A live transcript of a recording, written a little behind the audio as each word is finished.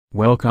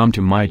Welcome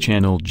to my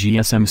channel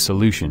GSM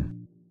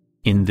Solution.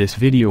 In this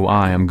video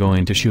I am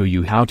going to show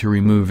you how to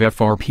remove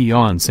FRP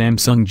on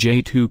Samsung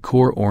J2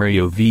 Core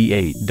Oreo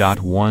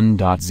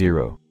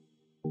V8.1.0.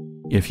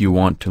 If you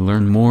want to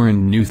learn more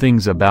and new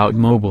things about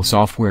mobile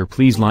software,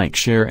 please like,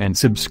 share and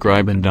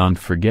subscribe, and don't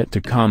forget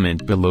to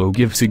comment below,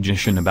 give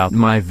suggestion about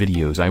my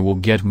videos. I will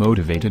get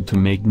motivated to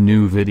make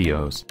new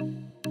videos.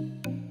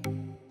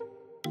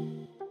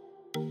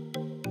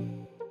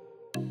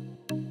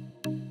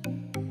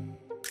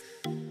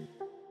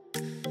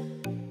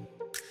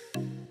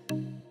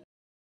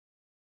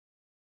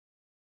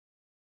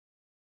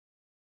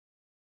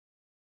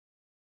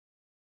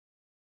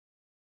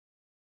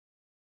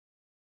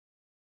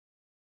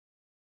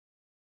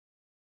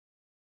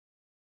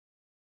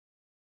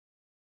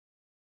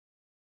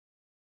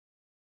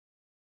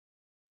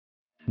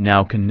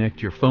 Now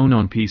connect your phone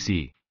on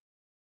PC.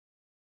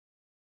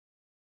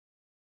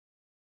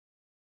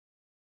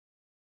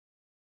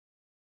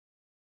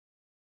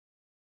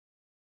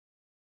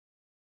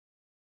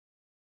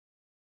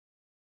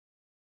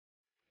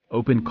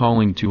 Open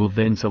calling tool,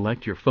 then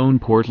select your phone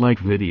port like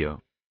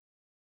video.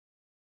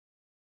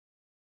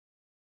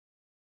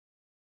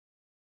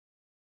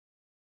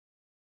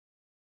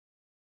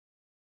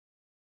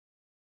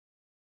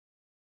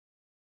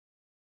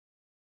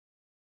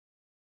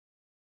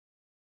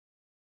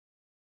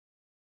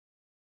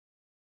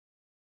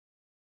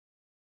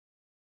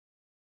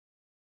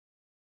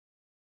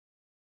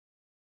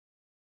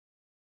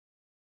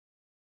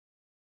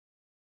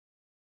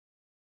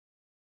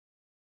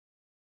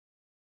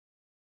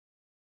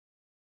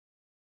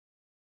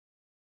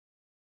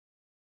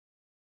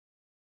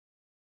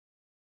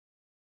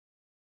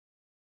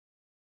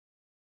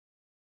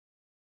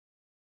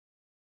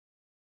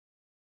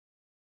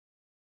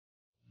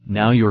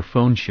 Now your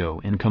phone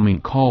show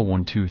incoming call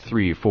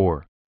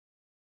 1234.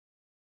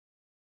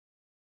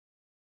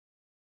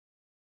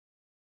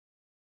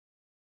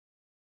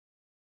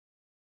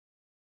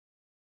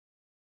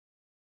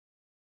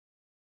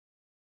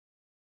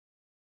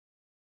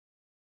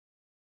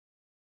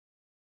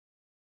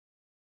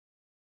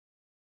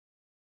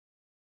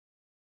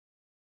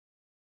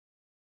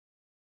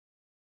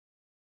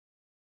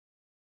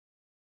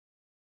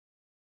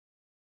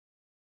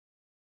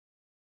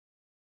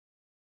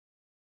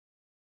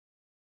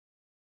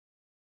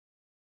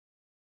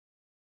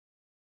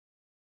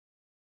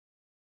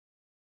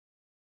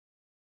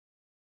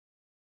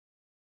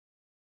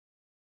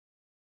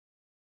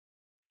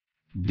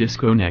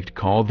 Disconnect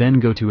call, then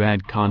go to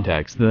add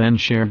contacts, then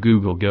share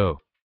Google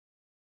Go.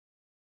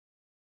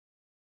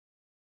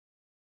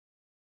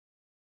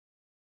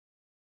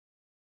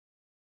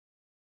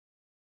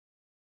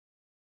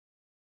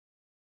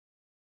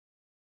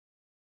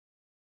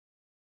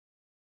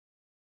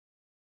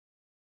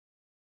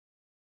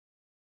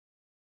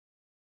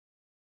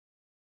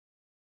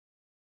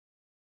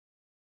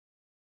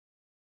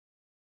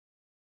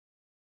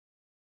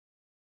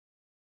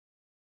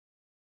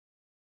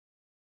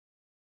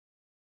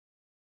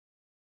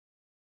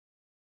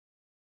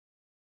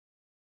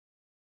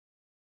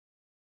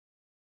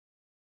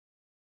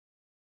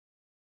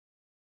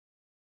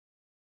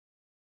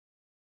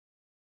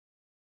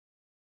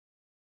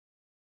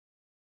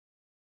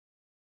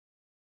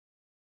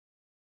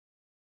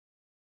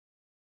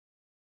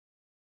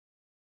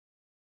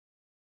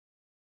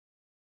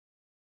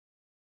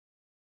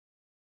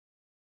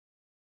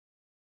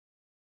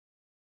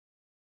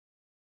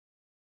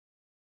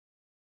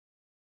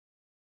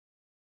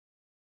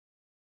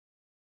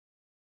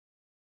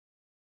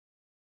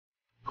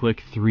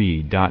 Click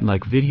 3-dot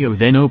like video,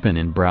 then open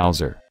in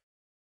browser.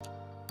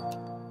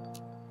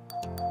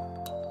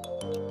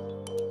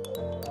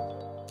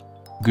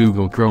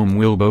 Google Chrome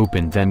will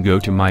open, then go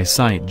to my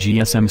site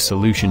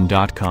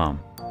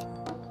gsmsolution.com.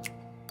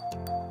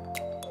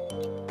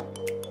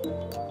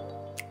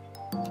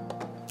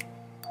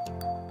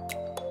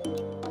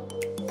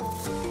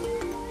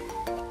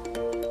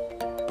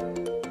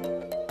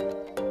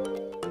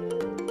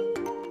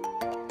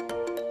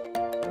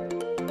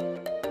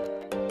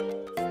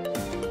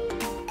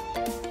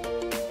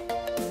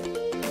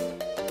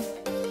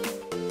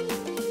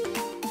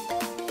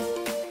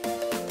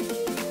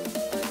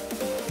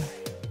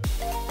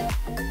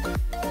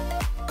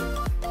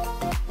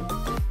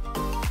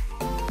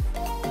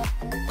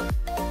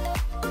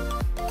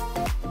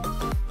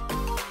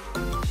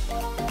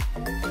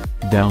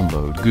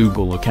 Download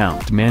Google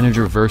Account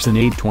Manager version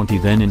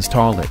 8.20, then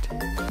install it.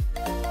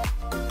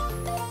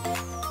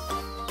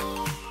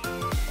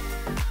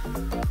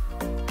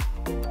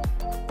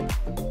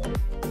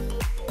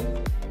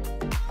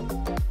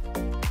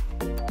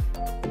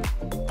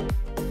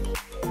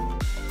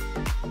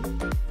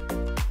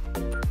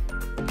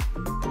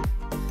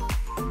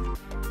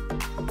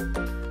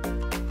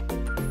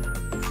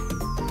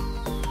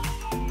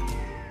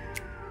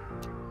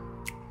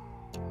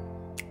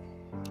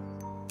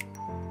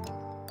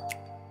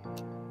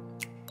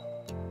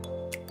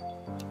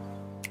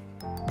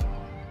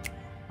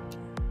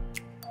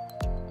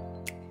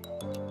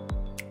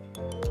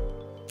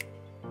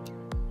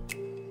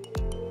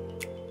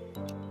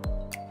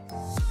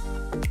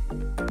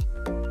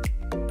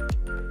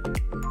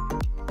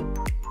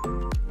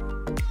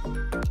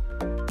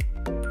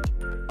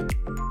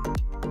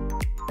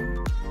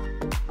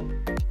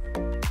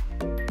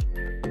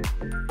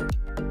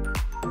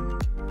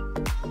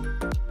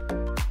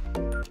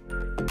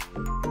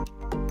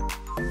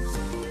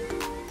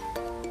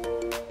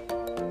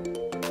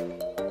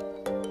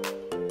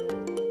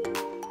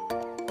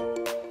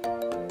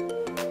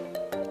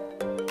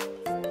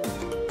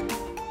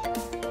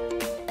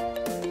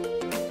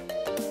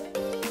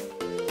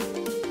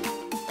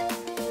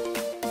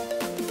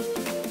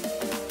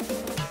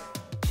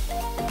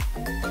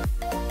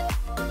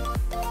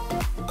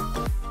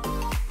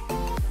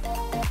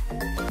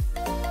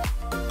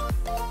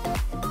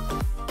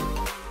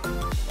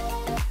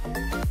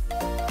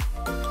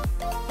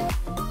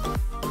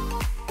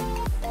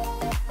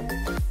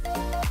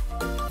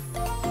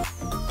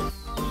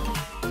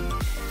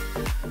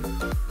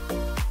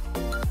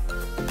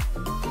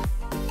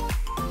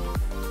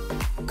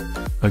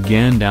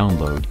 Again,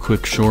 download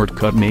Quick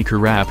Shortcut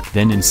Maker app,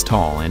 then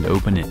install and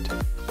open it.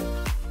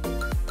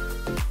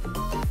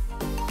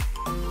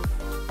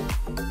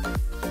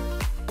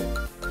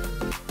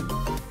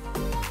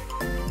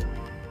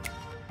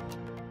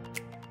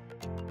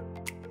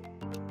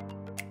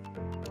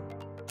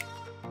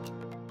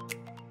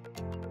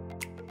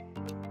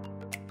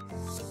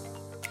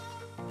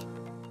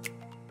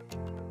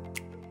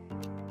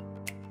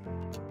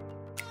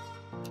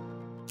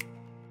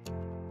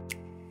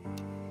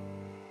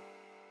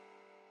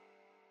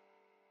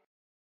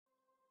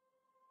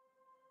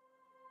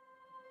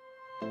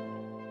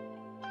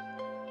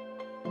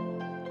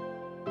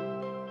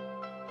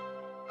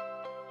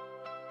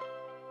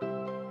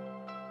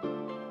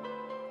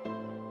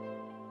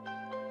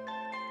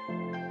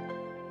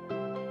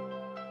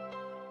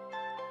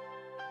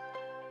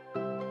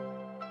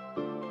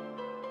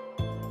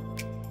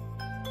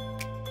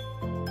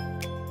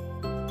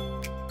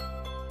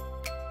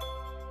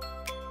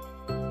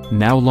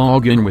 Now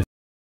log in with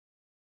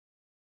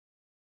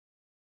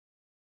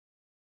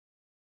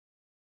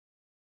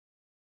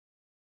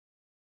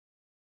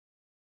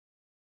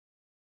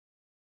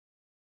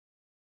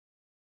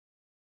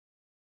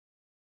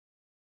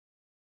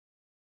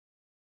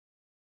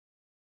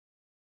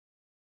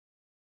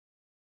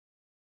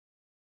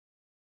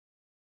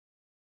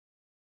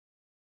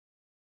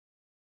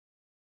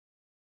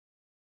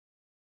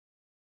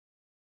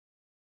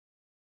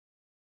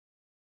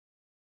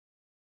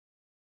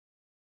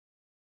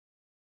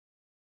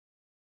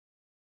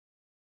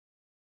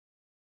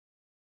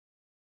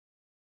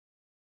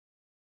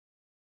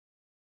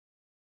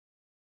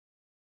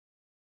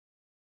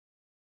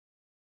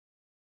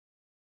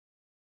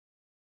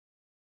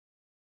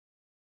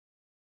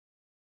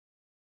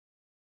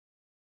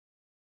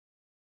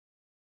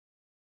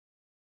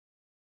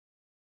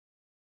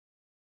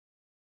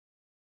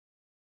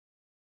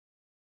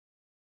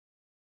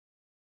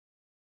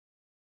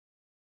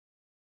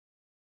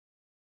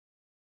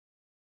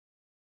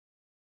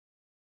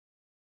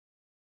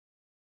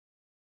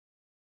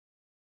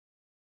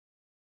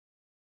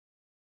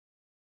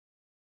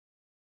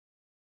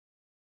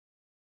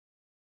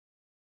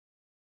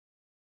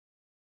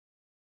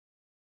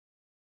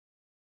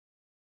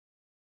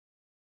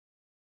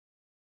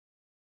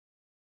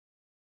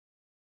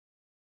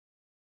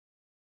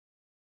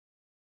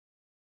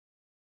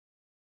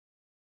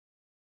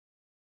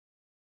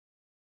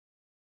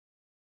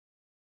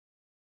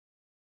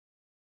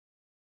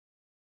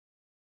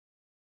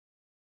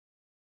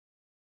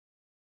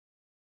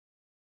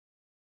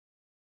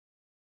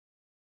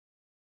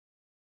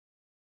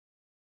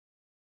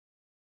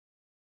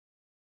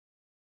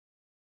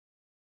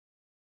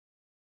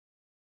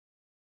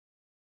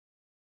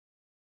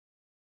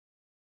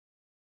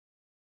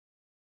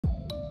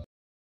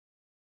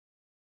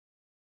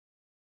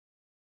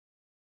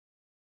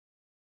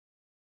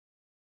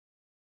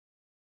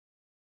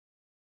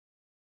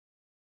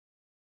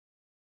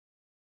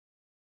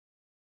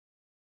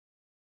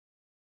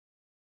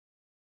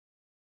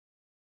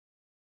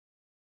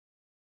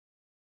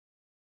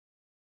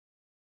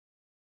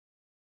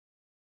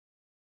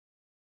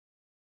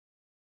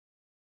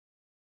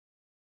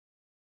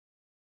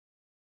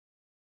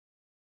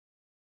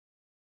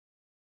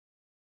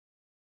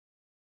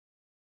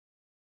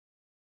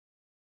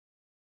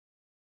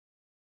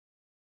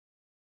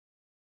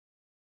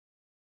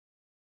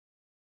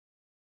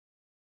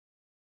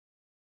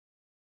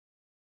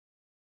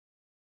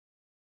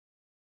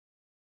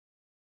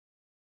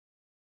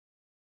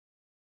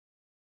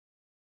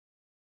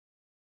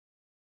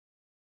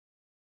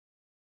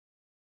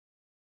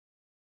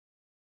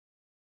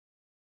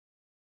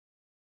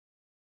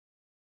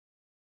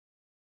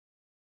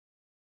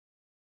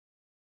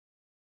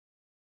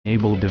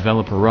enable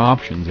developer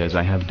options as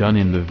I have done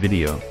in the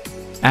video.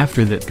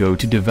 After that, go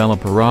to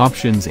developer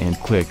options and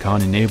click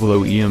on enable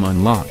OEM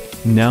unlock.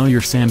 Now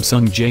your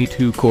Samsung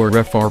J2 Core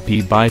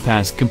FRP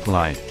bypass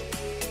complied.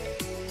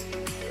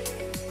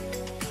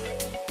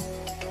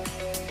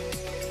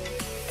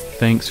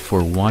 Thanks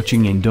for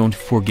watching, and don't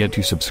forget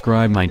to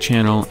subscribe my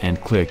channel and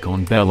click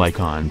on bell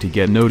icon to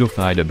get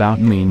notified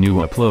about me new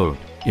upload.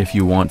 If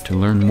you want to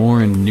learn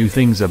more and new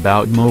things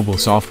about mobile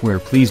software,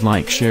 please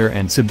like, share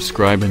and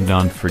subscribe, and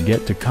don't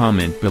forget to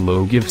comment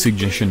below, give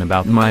suggestion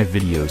about my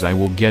videos. I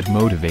will get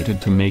motivated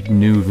to make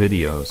new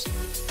videos.